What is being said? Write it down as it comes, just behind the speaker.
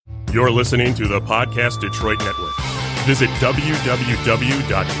You're listening to the Podcast Detroit Network. Visit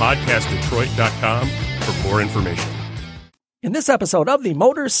www.podcastdetroit.com for more information. In this episode of the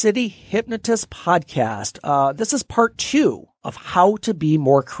Motor City Hypnotist Podcast, this is part 2 of how to be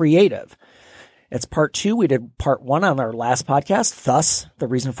more creative. It's part 2. We did part 1 on our last podcast, thus the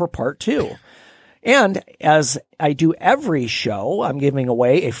reason for part 2. And as I do every show, I'm giving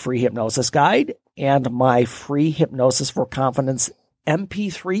away a free hypnosis guide and my free Hypnosis for Confidence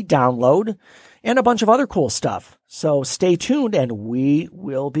MP3 download and a bunch of other cool stuff. So stay tuned and we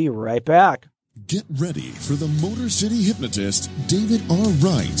will be right back. Get ready for the Motor City Hypnotist, David R.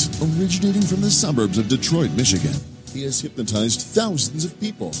 Wright, originating from the suburbs of Detroit, Michigan. He has hypnotized thousands of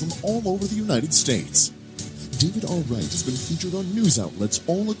people from all over the United States. David R. Wright has been featured on news outlets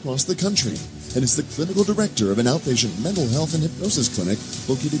all across the country and is the clinical director of an outpatient mental health and hypnosis clinic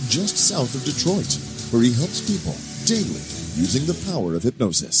located just south of Detroit, where he helps people daily using the power of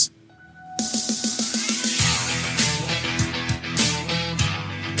hypnosis.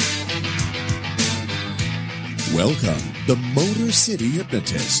 Welcome, the Motor City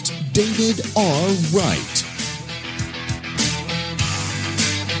Hypnotist, David R. Wright.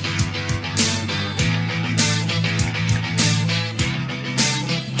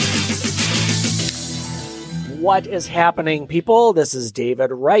 What is happening, people? This is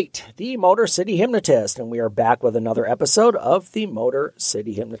David Wright, the Motor City Hypnotist, and we are back with another episode of the Motor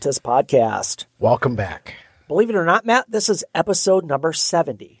City Hypnotist Podcast. Welcome back. Believe it or not, Matt, this is episode number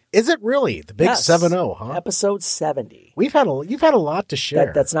 70. Is it really? The big 7-0, huh? Episode 70. You've had a lot to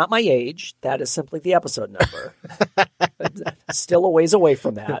share. That's not my age. That is simply the episode number. Still a ways away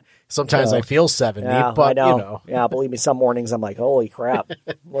from that. Sometimes I feel 70, yeah, but I know. you know. Yeah, believe me, some mornings I'm like, holy crap.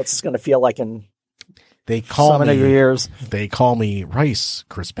 What's this going to feel like in They call so many years? They call me Rice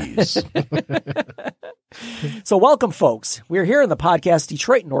Krispies. So welcome, folks. We're here in the Podcast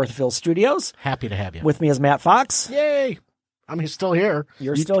Detroit Northville studios. Happy to have you. With me is Matt Fox. Yay! I'm still here.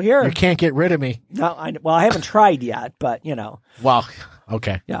 You're still here. You can't get rid of me. No, I haven't tried yet, but you know. Well,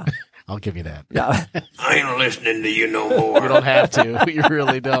 okay. Yeah. I'll give you that. Yeah. I ain't listening to you no more. You don't have to. You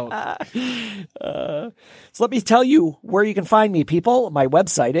really don't. So let me tell you where you can find me, people. My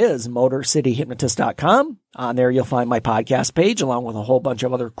website is motorcityhypnotist.com. On there, you'll find my podcast page along with a whole bunch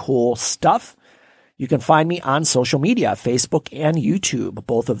of other cool stuff. You can find me on social media, Facebook and YouTube.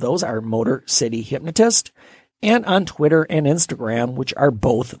 Both of those are Motor City Hypnotist. And on Twitter and Instagram, which are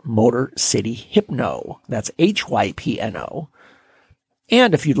both Motor City Hypno. That's HYPNO.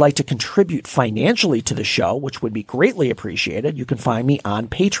 And if you'd like to contribute financially to the show, which would be greatly appreciated, you can find me on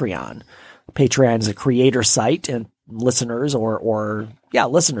Patreon. Patreon is a creator site, and listeners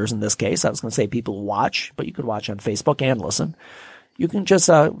listeners in this case. I was going to say people who watch, but you could watch on Facebook and listen. You can just,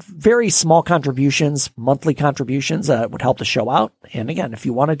 very small contributions, monthly contributions, would help the show out. And again, if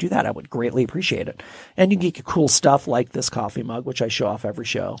you want to do that, I would greatly appreciate it. And you can get cool stuff like this coffee mug, which I show off every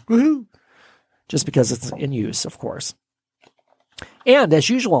show. Woohoo! Just because it's in use, of course. And as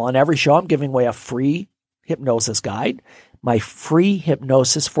usual, on every show, I'm giving away a free hypnosis guide, my free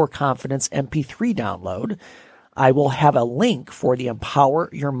Hypnosis for Confidence MP3 download. I will have a link for the Empower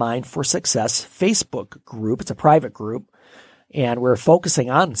Your Mind for Success Facebook group. It's a private group. And we're focusing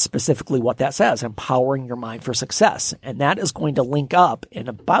on specifically what that says, empowering your mind for success. And that is going to link up in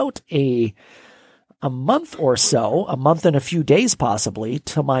about a month or so, a month and a few days possibly,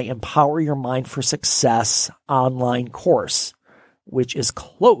 to my Empower Your Mind for Success online course, which is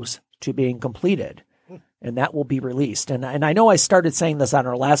close to being completed. And that will be released. And I know I started saying this on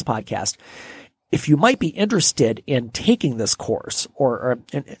our last podcast. If you might be interested in taking this course,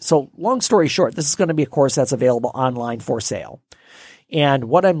 so long story short, this is going to be a course that's available online for sale. And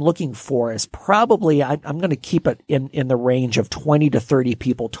what I'm looking for is probably, I'm going to keep it in the range of 20 to 30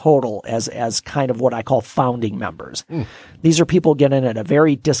 people total as kind of what I call founding members. These are people getting at a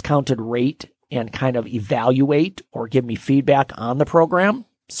very discounted rate and kind of evaluate or give me feedback on the program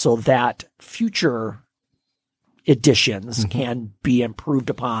so that future editions can be improved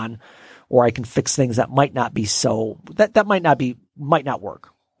upon, or I can fix things that might not be might not work.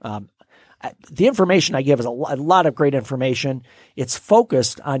 The information I give is a lot of great information. It's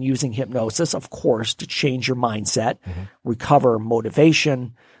focused on using hypnosis, of course, to change your mindset, recover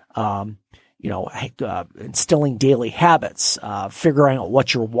motivation, instilling daily habits, figuring out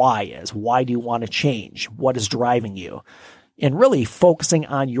what your why is. Why do you want to change? What is driving you? And really focusing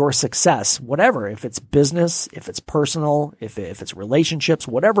on your success, whatever, if it's business, if it's personal, if it's relationships,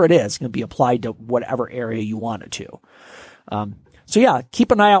 whatever it is, can be applied to whatever area you want it to. So yeah,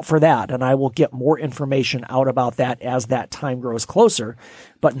 keep an eye out for that, and I will get more information out about that as that time grows closer.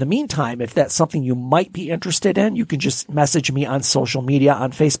 But in the meantime, if that's something you might be interested in, you can just message me on social media,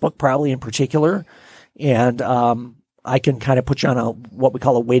 on Facebook probably in particular, and I can kind of put you on what we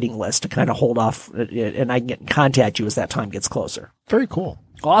call a waiting list to kind of hold off, and I can contact you as that time gets closer. Very cool.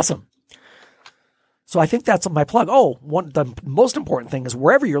 Awesome. So I think that's my plug. Oh, the most important thing is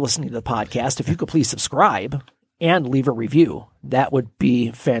wherever you're listening to the podcast, if you could please subscribe and leave a review, that would be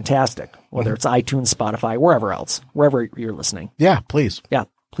fantastic. Whether it's iTunes, Spotify, wherever you're listening. Yeah, please. Yeah,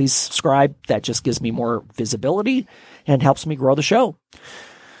 please subscribe. That just gives me more visibility and helps me grow the show.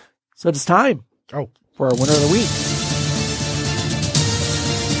 So it's time for our winner of the week.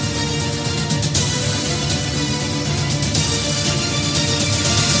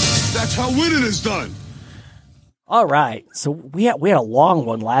 That's how winning is done. All right. So we had a long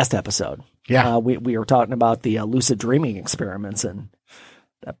one last episode. Yeah. We were talking about the lucid dreaming experiments, and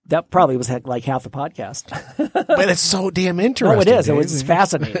that probably was like half the podcast. But it's so damn interesting. No, it is. It's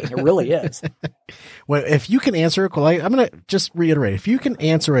fascinating. It really is. Well, if you can answer, I'm going to just reiterate. If you can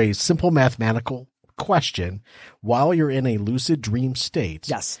answer a simple mathematical question while you're in a lucid dream state,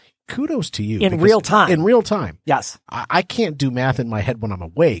 Yes. kudos to you. In real time. In real time. Yes. I can't do math in my head when I'm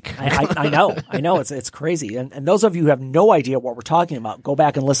awake. I know. It's crazy. And those of you who have no idea what we're talking about, go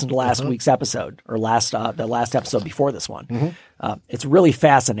back and listen to last week's episode or the last episode before this one. It's really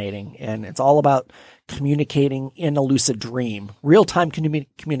fascinating, and it's all about communicating in a lucid dream, real-time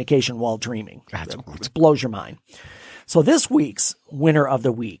communication while dreaming. It blows your mind. So this week's winner of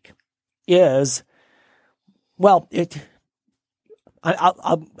the week is,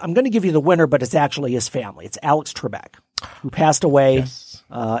 I'm going to give you the winner, but it's actually his family. It's Alex Trebek, who passed away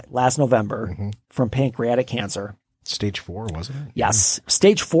last November from pancreatic cancer. Stage 4, wasn't it? Yes,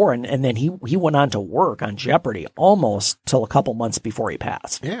 stage 4, and then he went on to work on Jeopardy almost till a couple months before he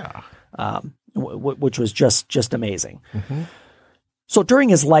passed. Yeah. Which was just amazing. So during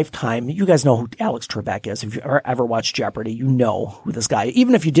his lifetime, you guys know who Alex Trebek is. If you ever watched Jeopardy, you know who this guy is.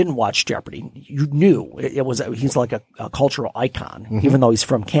 Even if you didn't watch Jeopardy, you knew he's like a cultural icon, even though he's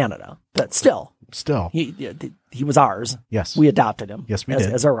from Canada. But still, he was ours. Yes. We adopted him. Yes, we did.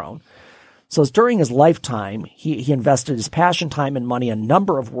 As our own. So during his lifetime, he invested his passion, time, and money in a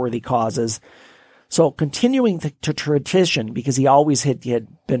number of worthy causes. So continuing to tradition, because he always had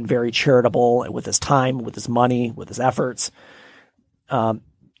been very charitable with his time, with his money, with his efforts.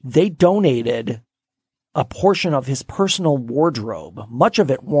 They donated a portion of his personal wardrobe, much of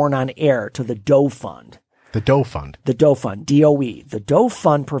it worn on air, to the Doe Fund. The Doe Fund. The Doe Fund, DOE. The Doe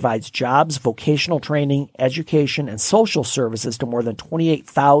Fund provides jobs, vocational training, education, and social services to more than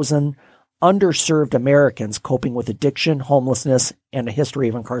 28,000 underserved Americans coping with addiction, homelessness, and a history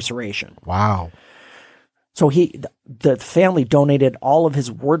of incarceration. Wow. So the family donated all of his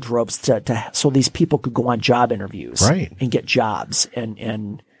wardrobes so these people could go on job interviews, right, and get jobs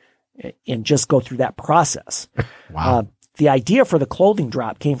and just go through that process. Wow. The idea for the clothing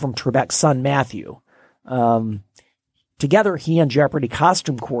drop came from Trebek's son, Matthew. Together, he and Jeopardy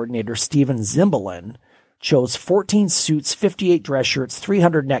costume coordinator Steven Zimbalin chose 14 suits, 58 dress shirts,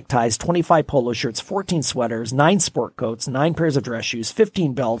 300 neckties, 25 polo shirts, 14 sweaters, 9 sport coats, 9 pairs of dress shoes,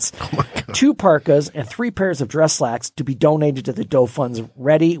 15 belts, 2 parkas, and 3 pairs of dress slacks to be donated to the Doe Fund's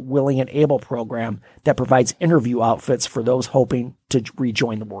Ready, Willing, and Able program that provides interview outfits for those hoping to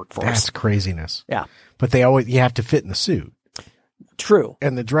rejoin the workforce. That's craziness. Yeah. But you have to fit in the suit. True.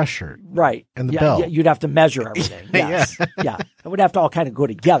 And the dress shirt. Right. And the belt. Yeah, you'd have to measure everything. Yes. Yeah. It would have to all kind of go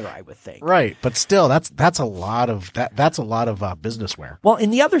together, I would think. Right. But still, that's a lot of business wear. Well,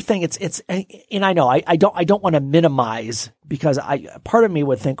 and the other thing, and I know I don't want to minimize, because part of me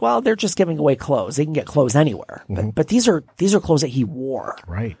would think, well, they're just giving away clothes. They can get clothes anywhere. But these are clothes that he wore.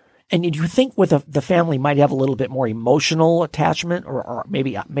 Right. And you think with the family might have a little bit more emotional attachment or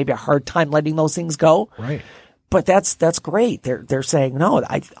maybe a hard time letting those things go. Right. But that's great. They're saying, no,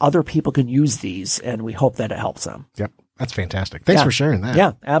 other people can use these, and we hope that it helps them. Yep. That's fantastic. Thanks for sharing that.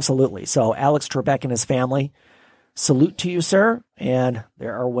 Yeah, absolutely. So Alex Trebek and his family, salute to you, sir. And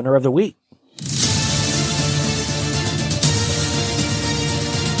they're our winner of the week.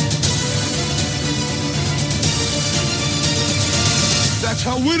 That's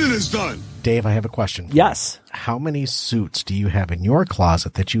how winning is done. Dave, I have a question for Yes. you. How many suits do you have in your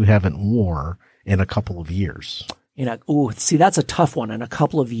closet that you haven't wore in a couple of years? See, that's a tough one, in a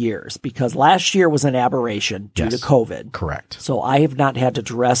couple of years, because last year was an aberration due to COVID. Correct. So I have not had to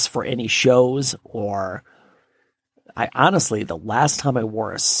dress for any shows, or honestly, the last time we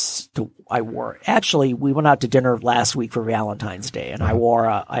went out to dinner last week for Valentine's Day, and I wore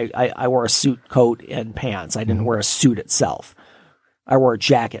a suit, coat, and pants. I didn't wear a suit itself. I wore a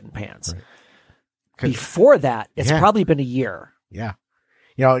jacket and pants. Before that, it's probably been a year. Yeah.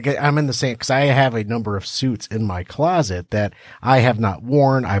 You know, I'm in the same, because I have a number of suits in my closet that I have not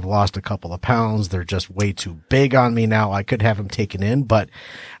worn. I've lost a couple of pounds. They're just way too big on me now. I could have them taken in, but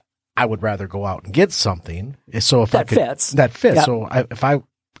I would rather go out and get something. So if that fits. That fits. Yep. So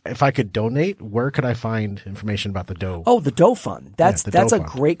if I could donate, where could I find information about the dough? Oh, the Dough Fund. That's Dough a Fund.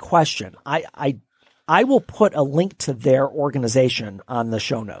 great question. I will put a link to their organization on the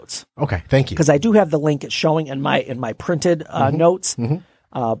show notes. Okay, thank you. Because I do have the link showing in my printed notes.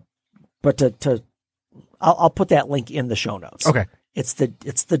 But I'll put that link in the show notes. Okay. It's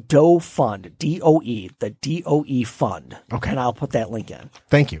the Dough Fund, DOE, the DOE Fund. Okay. And I'll put that link in.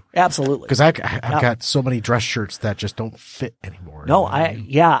 Thank you. Absolutely. Because I've got so many dress shirts that just don't fit anymore. No, I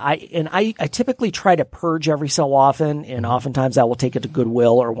typically try to purge every so often, and oftentimes I will take it to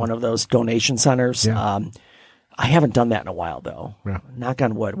Goodwill or one of those donation centers. Yeah. I haven't done that in a while though. Yeah. Knock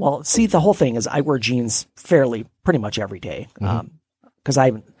on wood. Well, see, the whole thing is I wear jeans pretty much every day. Because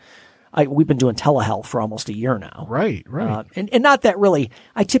we've been doing telehealth for almost a year now. Right. And not that really,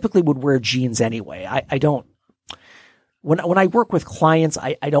 I typically would wear jeans anyway. I don't, when I work with clients,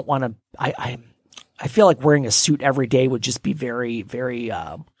 I don't want to, I feel like wearing a suit every day would just be very, very,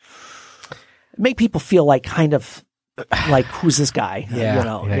 make people feel like kind of like, who's this guy?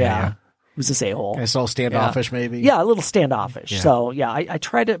 Yeah. Who's this a-hole? It's all standoffish maybe. Yeah, a little standoffish. Yeah. So yeah, I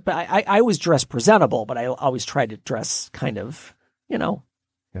try to, but I always dress presentable, but I always try to dress kind of, I'm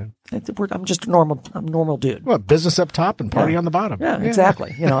just a normal dude. Well, business up top and party on the bottom. Yeah,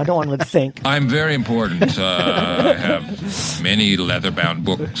 exactly. I don't want them to think. I'm very important. I have many leather-bound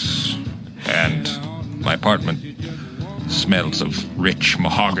books, and my apartment smells of rich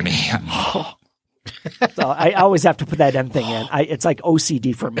mahogany. So I always have to put that end thing in. It's like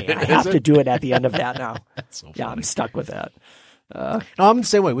OCD for me. I have to do it at the end of that now. Yeah, I'm stuck with that. No, I'm the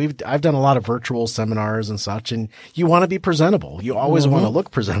same way. I've done a lot of virtual seminars and such, and you want to be presentable. You always want to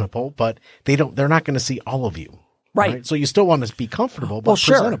look presentable, but they're not going to see all of you. Right. So you still want to be comfortable, but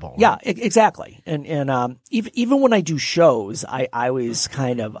presentable. Right? Yeah, exactly. And even when I do shows, I always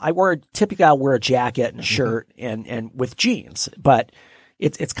I'll wear a jacket and a shirt and with jeans, but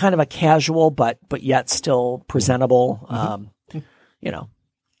it's kind of a casual, but yet still presentable.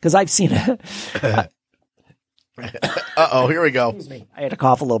 Because I've seen it. Here we go. Excuse me. I had to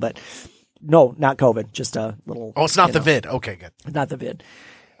cough a little bit. No, not COVID, just a little. Oh, it's not the vid. Okay, good. Not the vid.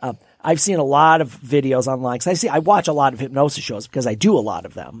 I've seen a lot of videos online because I watch a lot of hypnosis shows because I do a lot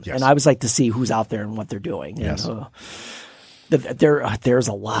of them, and I always like to see who's out there and what they're doing. Yes. And, there's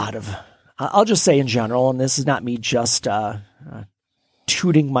a lot of. I'll just say in general, and this is not me just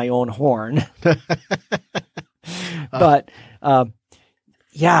tooting my own horn, but.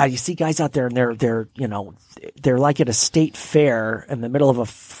 Yeah, you see guys out there and they're like at a state fair in the middle of a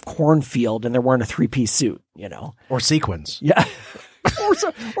cornfield and they're wearing a 3-piece suit, Or sequins. Yeah. or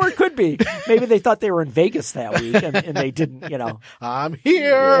it could be. Maybe they thought they were in Vegas that week and they didn't, I'm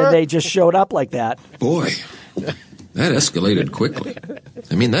here. And they just showed up like that. Boy, that escalated quickly.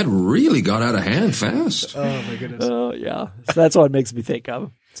 I mean, that really got out of hand fast. Oh, my goodness. Oh, yeah. So that's what it makes me think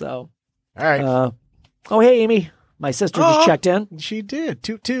of. So. All right. Hey, Amy. My sister just checked in. She did.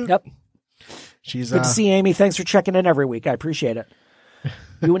 Toot, toot. Yep. She's good to see Amy. Thanks for checking in every week. I appreciate it.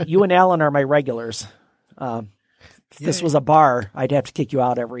 You and Alan are my regulars. If this was a bar, I'd have to kick you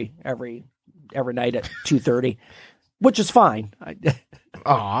out every night at 2:30, which is fine.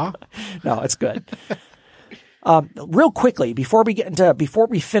 Aw. No, it's good. Real quickly, before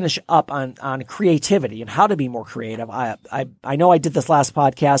we finish up on creativity and how to be more creative, I know I did this last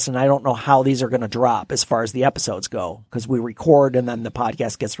podcast and I don't know how these are going to drop as far as the episodes go because we record and then the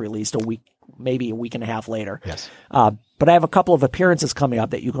podcast gets released maybe a week and a half later. Yes. But I have a couple of appearances coming up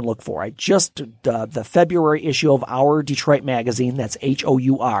that you can look for. I just, the February issue of Our Detroit Magazine, that's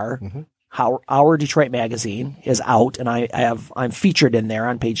HOUR, Our Detroit Magazine is out and I'm featured in there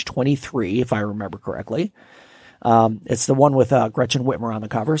on page 23, if I remember correctly. It's the one with Gretchen Whitmer on the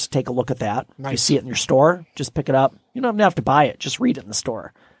cover. So take a look at that. Nice. If you see it in your store, just pick it up. You don't have to buy it. Just read it in the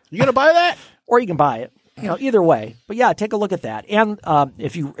store. You going to buy that? Or you can buy it. Either way. But yeah, take a look at that. And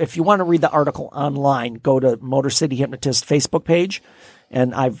if you want to read the article online, go to Motor City Hypnotist Facebook page.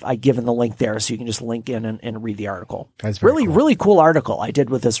 And I've given the link there, so you can just link in and read the article. That's very cool. Really cool article I did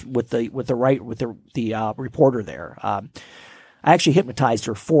with the reporter there. I actually hypnotized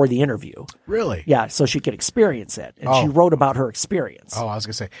her for the interview. Really? Yeah, so she could experience it. And she wrote about her experience. Oh, I was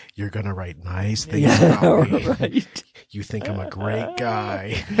going to say, you're going to write nice things about me. Right. You think I'm a great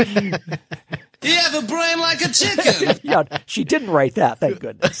guy. You have a brain like a chicken. Yeah, she didn't write that, thank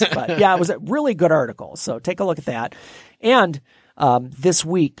goodness. But yeah, it was a really good article. So take a look at that. And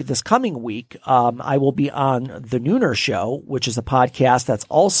This coming week, I will be on The Nooner Show, which is a podcast that's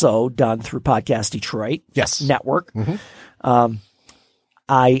also done through Podcast Detroit Network.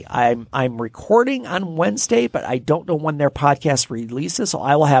 I'm recording on Wednesday, but I don't know when their podcast releases, so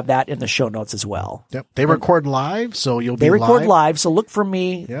I will have that in the show notes as well. Yep. They record live, so you'll be They record live. live, so look for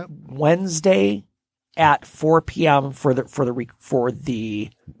me Wednesday at 4 p.m. for the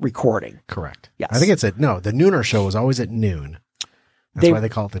recording. Correct. Yes. I think it's the Nooner Show is always at noon. That's why they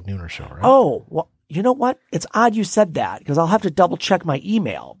call it the Nooner Show, right? Oh, well, you know what? It's odd you said that because I'll have to double check my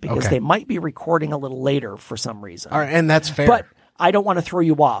email because they might be recording a little later for some reason. All right, and that's fair. But I don't want to throw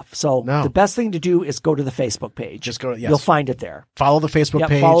you off. So No. the best thing to do is go to the Facebook page. Just go. Yes. You'll find it there. Follow the Facebook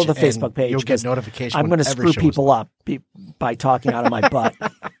page. Follow the and Facebook page. You'll get notification. I'm going to whenever screw shows people up by talking out of my butt.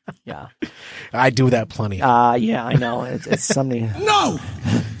 Yeah. I do that plenty. Yeah, I know. It's something. No!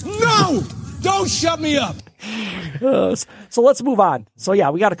 Don't shut me up! So let's move on. So yeah,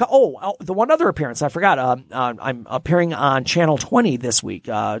 we got to. The one other appearance I forgot. I'm appearing on Channel 20 this week.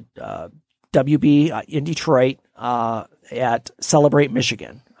 WB in Detroit at Celebrate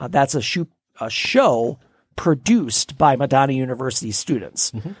Michigan. That's a show produced by Madonna University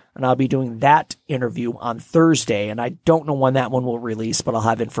students, and I'll be doing that interview on Thursday. And I don't know when that one will release, but I'll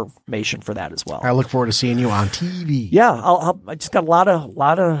have information for that as well. I look forward to seeing you on TV. Yeah, I just got a lot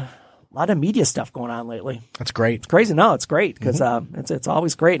of media stuff going on lately. That's great. It's crazy. No, it's great because it's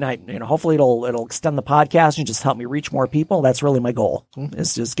always great, and hopefully it'll extend the podcast and just help me reach more people. That's really my goal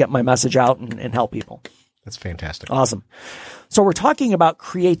is just get my message out and help people. That's fantastic. Awesome. So we're talking about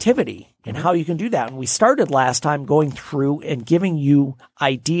creativity and how you can do that. And we started last time going through and giving you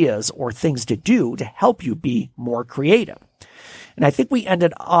ideas or things to do to help you be more creative. And I think we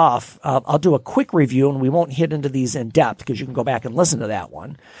ended off, I'll do a quick review and we won't hit into these in depth because you can go back and listen to that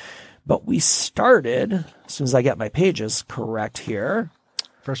one. But we started, as soon as I get my pages correct here,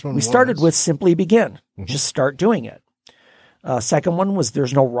 First one we started with simply begin. Just start doing it. Second one was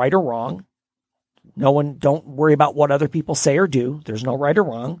there's no right or wrong. Don't worry about what other people say or do. There's no right or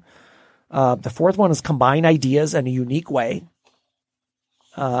wrong. The fourth one is combine ideas in a unique way.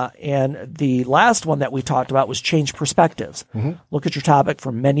 And the last one that we talked about was change perspectives. Look at your topic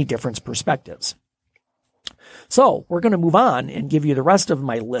from many different perspectives. So we're going to move on and give you the rest of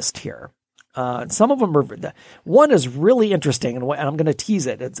my list here. Some of them are, one is really interesting and I'm going to tease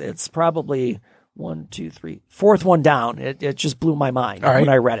it. It's probably 1, 2, 3, fourth one down. It just blew my mind when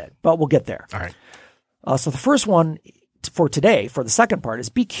I read it, but we'll get there. All right. So the first one for today, for the second part, is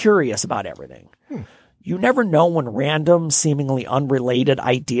be curious about everything. You never know when random, seemingly unrelated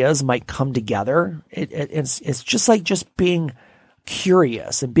ideas might come together. It's just like just being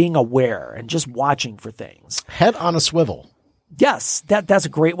curious and being aware and just watching for things. Head on a swivel. Yes, that's a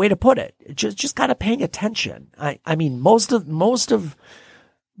great way to put it. Just kind of paying attention. I mean, most of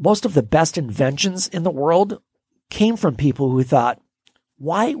the best inventions in the world came from people who thought,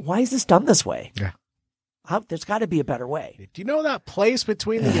 why is this done this way? Yeah. There's got to be a better way. Do you know that place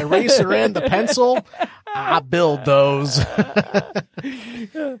between the eraser and the pencil? I build those. That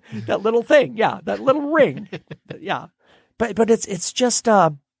little thing. Yeah. That little ring. Yeah. But it's just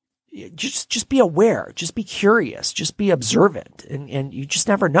be aware, just be curious, just be observant. And you just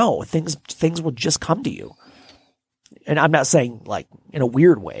never know. Things will just come to you. And I'm not saying like in a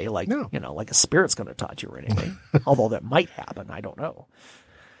weird way, like, like a spirit's going to talk to you or anything, although that might happen. I don't know.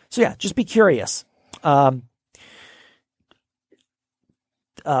 So yeah, just be curious.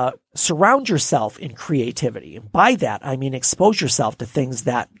 Surround yourself in creativity. By that, I mean, expose yourself to things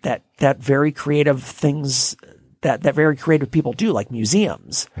that very creative things that very creative people do, like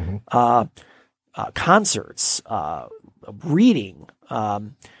museums, concerts, reading,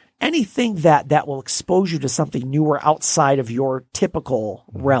 anything that will expose you to something newer outside of your typical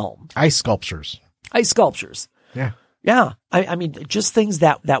realm. Ice sculptures. Yeah. Yeah. I mean, just things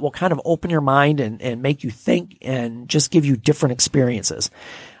that will kind of open your mind and make you think and just give you different experiences.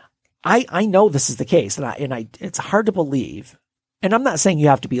 I know this is the case and it's hard to believe. And I'm not saying you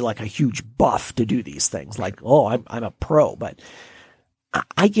have to be like a huge buff to do these things like, oh, I'm a pro, but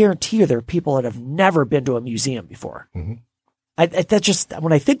I guarantee you there are people that have never been to a museum before. That just,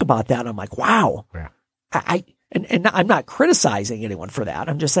 when I think about that, I'm like, wow. Yeah. And I'm not criticizing anyone for that.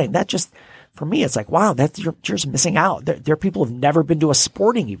 I'm just saying that just, for me, it's like, wow, you're just missing out. There are people who've never been to a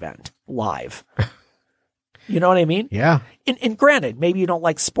sporting event live. You know what I mean? Yeah. And granted, maybe you don't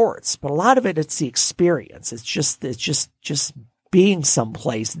like sports, but a lot of it's the experience. It's just being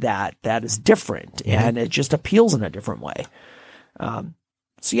someplace that is different and it just appeals in a different way.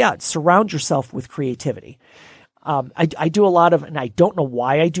 So yeah, surround yourself with creativity. I do a lot of, and I don't know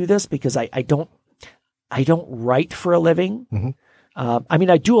why I do this because I don't write for a living. I mean,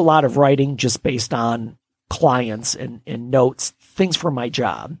 I do a lot of writing just based on clients and notes, things for my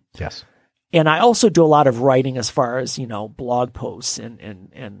job. Yes. And I also do a lot of writing as far as, blog posts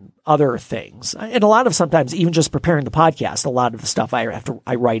and other things. And a lot of sometimes even just preparing the podcast, a lot of the stuff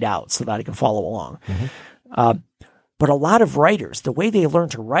I write out so that I can follow along. But a lot of writers, the way they learn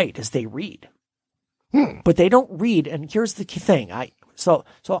to write is they read. But they don't read. And here's the key thing. So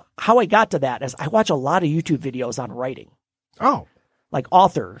how I got to that is I watch a lot of YouTube videos on writing. Oh. Like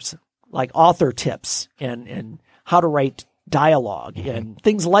authors, like author tips and how to write dialogue and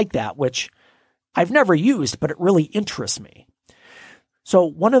things like that, which I've never used, but it really interests me. So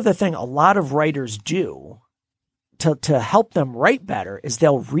one of the things a lot of writers do to help them write better is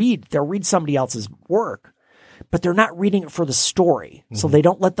they'll read somebody else's work, but they're not reading it for the story. So they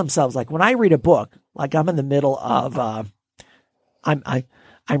don't let themselves, like when I read a book, like I'm in the middle of, I'm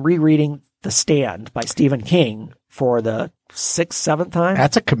rereading The Stand by Stephen King for the 6th, 7th time.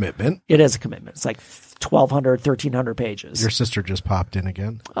 That's a commitment. It is a commitment. It's like 1,200, 1,300 pages. Your sister just popped in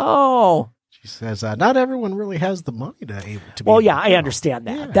again. Oh. She says, not everyone really has the money to be. Well, yeah, I understand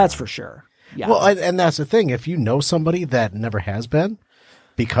that. Yeah. That's for sure. Yeah. Well, and that's the thing. If you know somebody that never has been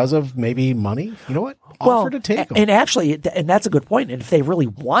because of maybe money, you know what? Offer to take them. And actually, and that's a good point. And if they really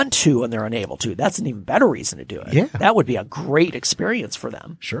want to and they're unable to, that's an even better reason to do it. Yeah. That would be a great experience for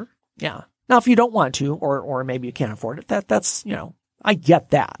them. Sure. Yeah. Now, if you don't want to, or maybe you can't afford it, that's, I get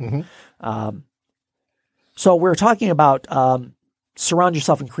that. So we're talking about, surround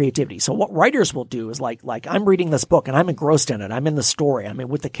yourself in creativity. So what writers will do is like I'm reading this book and I'm engrossed in it. I'm in the story. I'm in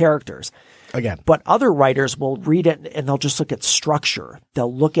with the characters. Again. But other writers will read it and they'll just look at structure.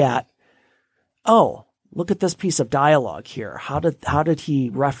 They'll look at, look at this piece of dialogue here. How did he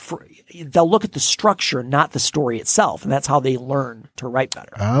refer? They'll look at the structure, not the story itself. And that's how they learn to write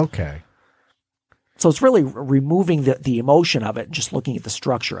better. Okay. So it's really removing the emotion of it and just looking at the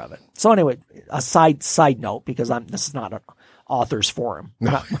structure of it. So anyway, a side note, because this is not an author's forum.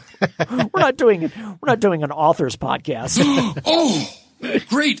 We're not doing an author's podcast. Oh,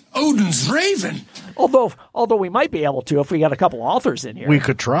 great Odin's Raven. Although we might be able to if we got a couple authors in here. We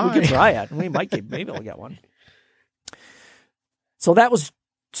could try. We could try it. We might maybe we'll get one. So that was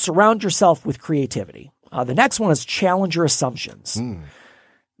surround yourself with creativity. The next one is challenge your assumptions.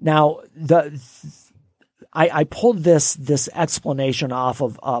 Now, I pulled this explanation off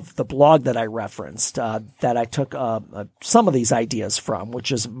of the blog that I referenced, that I took some of these ideas from,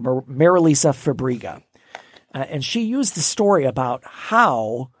 which is Marilisa Fabriga. And she used the story about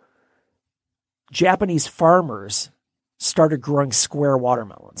how Japanese farmers started growing square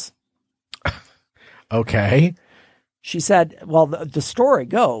watermelons. Okay. She said, well, the story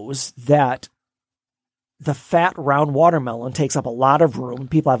goes that the fat, round watermelon takes up a lot of room.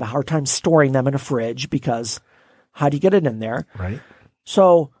 People have a hard time storing them in a fridge because how do you get it in there? Right.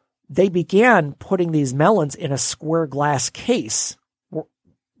 So they began putting these melons in a square glass case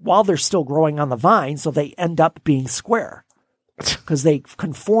while they're still growing on the vine. So they end up being square because they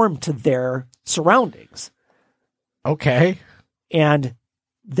conform to their surroundings. Okay. And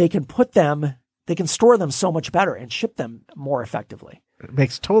they can store them so much better and ship them more effectively. It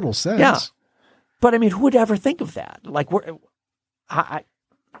makes total sense. Yeah. But I mean, who would ever think of that? Like, I'd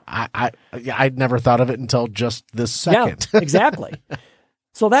never thought of it until just this second. Yeah, exactly.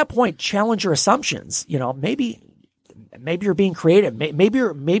 So at that point, challenge your assumptions. Maybe you're being creative.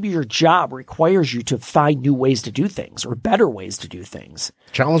 Maybe your job requires you to find new ways to do things or better ways to do things.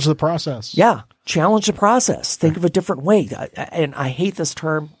 Challenge the process. Yeah, challenge the process. Think of a different way. And I hate this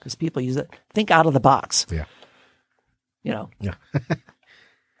term because people use it. Think out of the box. Yeah. Yeah.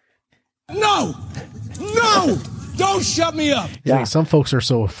 No! Don't shut me up! Yeah. Some folks are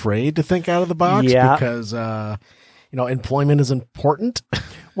so afraid to think out of the box because, employment is important.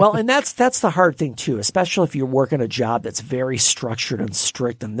 Well, and that's the hard thing too, especially if you're working a job that's very structured and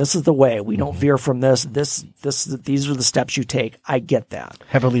strict. And this is the way we don't veer from this. These are the steps you take. I get that.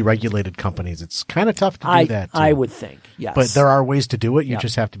 Heavily regulated companies. It's kind of tough to do that too. I would think, yes. But there are ways to do it. You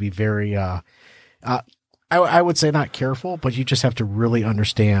just have to be very, I would say not careful, but you just have to really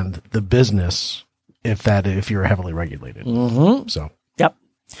understand the business if you're heavily regulated. Mm-hmm. So, yep.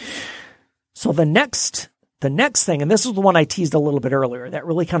 So the next thing, and this is the one I teased a little bit earlier, that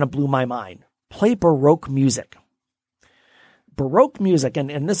really kind of blew my mind. Play Baroque music. Baroque music, and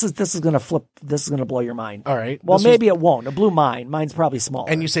this is going to blow your mind. All right. Well, maybe it won't. It blew mine. Mine's probably smaller.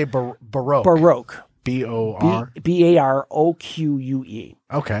 And you say Baroque. Baroque. B-O-R? B-A-R-O-Q-U-E.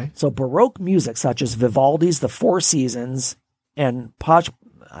 Okay. So Baroque music, such as Vivaldi's The Four Seasons and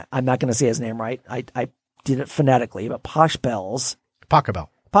I'm not going to say his name right. I did it phonetically, but Pachelbel's Pachelbel.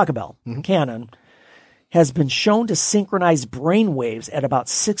 canon has been shown to synchronize brain waves at about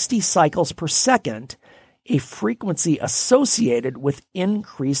 60 cycles per second, a frequency associated with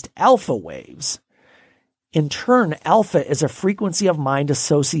increased alpha waves. In turn, alpha is a frequency of mind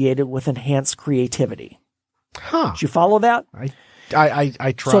associated with enhanced creativity. Huh. Did you follow that? I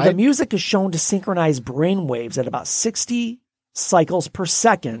tried. So the music is shown to synchronize brain waves at about 60 cycles per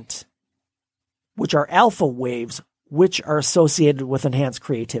second, which are alpha waves, which are associated with enhanced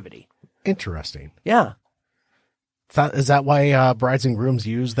creativity. Interesting. Yeah. Is that why brides and grooms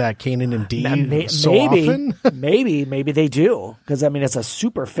use that Canon and D so often? maybe they do, because I mean it's a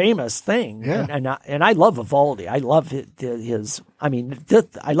super famous thing. Yeah. And I love Vivaldi. I love his. I mean,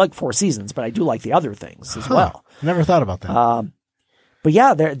 I like Four Seasons, but I do like the other things as well. Never thought about that. But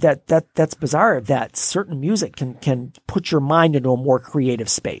yeah, that's bizarre that certain music can put your mind into a more creative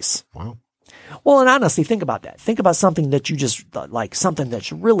space. Wow. Well, and honestly, think about that. Think about something that you just like, something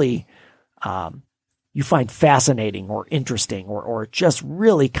that's really you find fascinating or interesting or just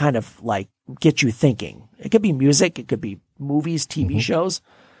really kind of like get you thinking. It could be music. It could be movies, TV shows.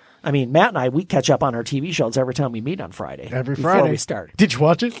 I mean, Matt and I, we catch up on our TV shows every time we meet on Friday. Every before Friday. we start. Did you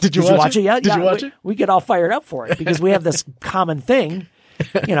watch it? Did you watch it? Yeah. Did you watch it? We get all fired up for it because we have this common thing,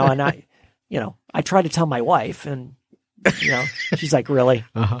 and I try to tell my wife and, she's like, really?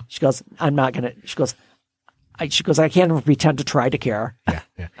 Uh-huh. She goes, I'm not going to, she goes, I can't even pretend to try to care. Yeah.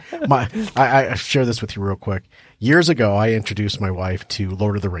 I share this with you real quick. Years ago, I introduced my wife to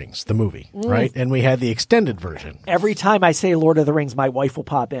Lord of the Rings, the movie, right? And we had the extended version. Every time I say Lord of the Rings, my wife will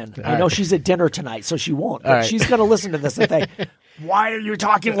pop in. I know she's at dinner tonight, so she won't. But she's going to listen to this and think, why are you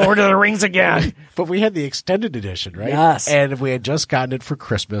talking Lord of the Rings again? But we had the extended edition, right? Yes. And we had just gotten it for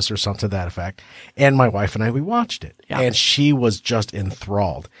Christmas or something to that effect. And my wife and I, we watched it. Yeah. And she was just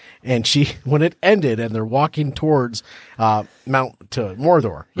enthralled. And when it ended and they're walking towards Mount to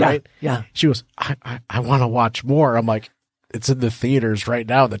Mordor, right? Yeah. She was, I want to watch more. I'm like, it's in the theaters right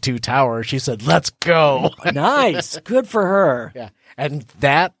now, the Two Towers. She said, let's go. Nice. Good for her. Yeah. And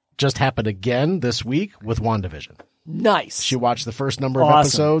that just happened again this week with WandaVision. Nice. She watched the first number of Awesome.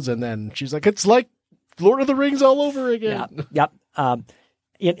 episodes and then she's like, it's like Lord of the Rings all over again. Yep.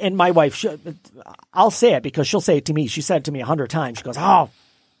 And my wife, I'll say it because she'll say it to me. She said it to me 100 times. She goes,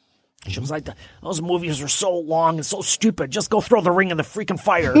 she was like, those movies are so long and so stupid. Just go throw the ring in the freaking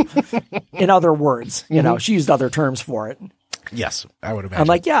fire. In other words, she used other terms for it. Yes, I would imagine. I'm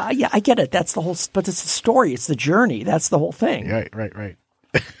like, yeah, I get it. That's the whole, but it's the story. It's the journey. That's the whole thing. Right.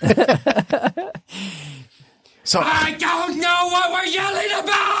 So I don't know what we're yelling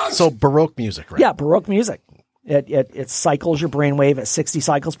about. So Baroque music, right? Yeah, Baroque music. It cycles your brainwave at 60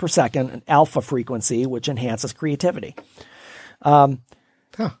 cycles per second, an alpha frequency, which enhances creativity. The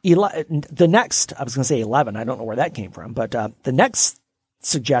next, I was going to say 11. I don't know where that came from, but the next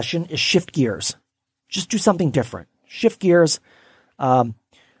suggestion is shift gears. Just do something different. Shift gears. Put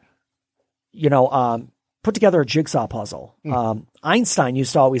together a jigsaw puzzle. Einstein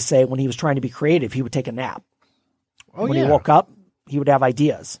used to always say when he was trying to be creative, he would take a nap. When he woke up, he would have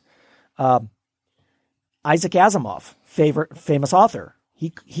ideas. Isaac Asimov, famous author, he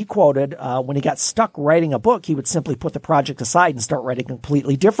quoted when he got stuck writing a book, he would simply put the project aside and start writing a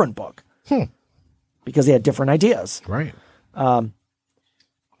completely different book because he had different ideas. Right.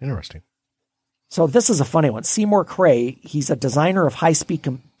 Interesting. So this is a funny one. Seymour Cray, he's a designer of high-speed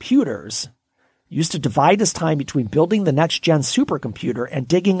computers, used to divide his time between building the next-gen supercomputer and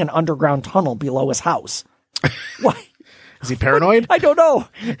digging an underground tunnel below his house. Why? Is he paranoid? I don't know.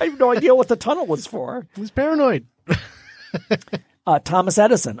 I have no idea what the tunnel was for. He's paranoid. Thomas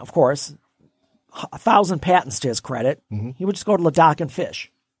Edison, of course, 1,000 patents to his credit. He would just go to the dock and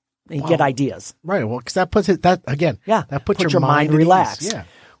fish and get ideas. Right. Well, because that puts it, that puts your mind relaxed. Yeah.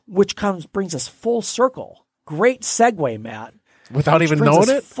 Which brings us full circle. Great segue, Matt. Without even knowing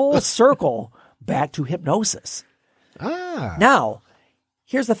it? Full circle back to hypnosis. Now,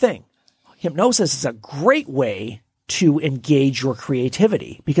 here's the thing. Hypnosis is a great way to engage your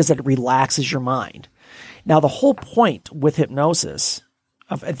creativity because it relaxes your mind. Now, the whole point with hypnosis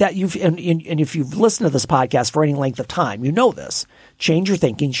that and if you've listened to this podcast for any length of time, you know this. Change your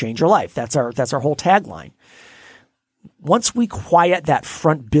thinking, change your life. That's our whole tagline. Once we quiet that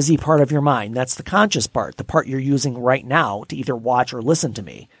front busy part of your mind, that's the conscious part, the part you're using right now to either watch or listen to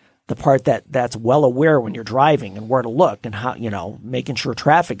me, the part that's well aware when you're driving and where to look and how, making sure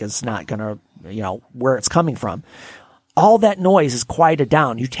traffic is not going to, where it's coming from. All that noise is quieted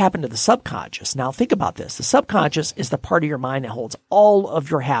down. You tap into the subconscious. Now think about this. The subconscious is the part of your mind that holds all of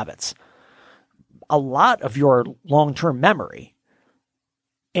your habits, a lot of your long-term memory,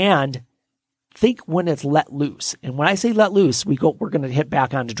 and think when it's let loose. And when I say let loose, we're going to hit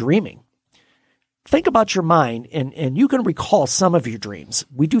back onto dreaming. think about your mind, and you can recall some of your dreams.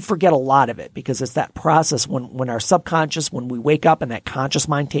 We do forget a lot of it because it's that process when our subconscious, when we wake up and that conscious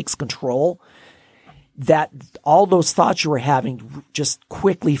mind takes control, that all those thoughts you were having just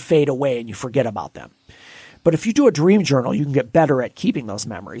quickly fade away and you forget about them. But if you do a dream journal, you can get better at keeping those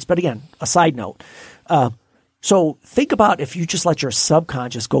memories. But again, a side note. So think about if you just let your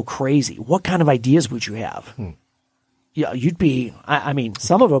subconscious go crazy, what kind of ideas would you have? Yeah, you'd be, I mean,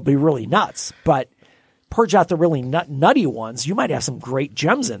 some of it would be really nuts, but purge out the really nutty ones. You might have some great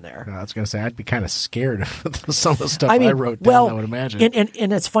gems in there. I was going to say, I'd be kind of scared of some of the stuff I wrote down, I would imagine.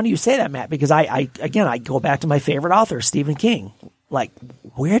 And it's funny you say that, Matt, because I go back to my favorite author, Stephen King. Like,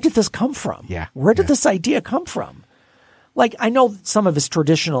 where did this come from? Yeah. Where did this idea come from? Like, I know some of his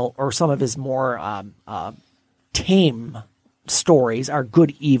traditional or some of his more tame stories are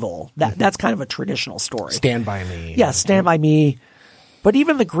good evil. That's kind of a traditional story. Stand By Me. Yeah, Stand By Me. But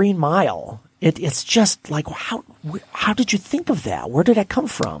even The Green Mile, it's just like, how did you think of that? Where did that come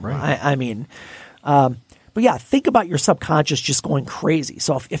from? Right. I mean, but yeah, think about your subconscious just going crazy.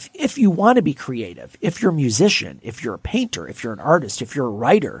 So if you want to be creative, if you're a musician, if you're a painter, if you're an artist, if you're a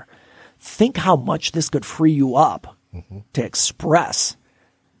writer, think how much this could free you up to express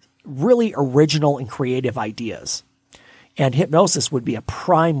really original and creative ideas. And hypnosis would be a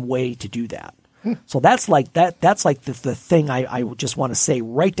prime way to do that. So that's like the thing I just want to say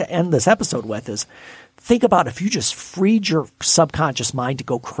right to end this episode with is think about if you just freed your subconscious mind to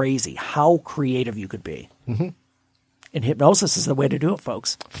go crazy, how creative you could be. Mm-hmm. And hypnosis is the way to do it,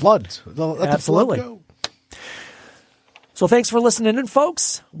 folks. Floods. Let Absolutely. the flood go. So thanks for listening in,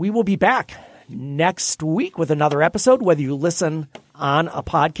 folks. We will be back next week with another episode, whether you listen on a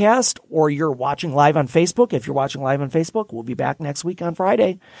podcast or you're watching live on Facebook. If you're watching live on Facebook, we'll be back next week on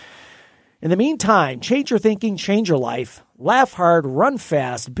Friday. In the meantime, change your thinking, change your life, laugh hard, run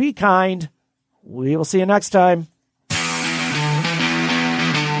fast, be kind. We will see you next time.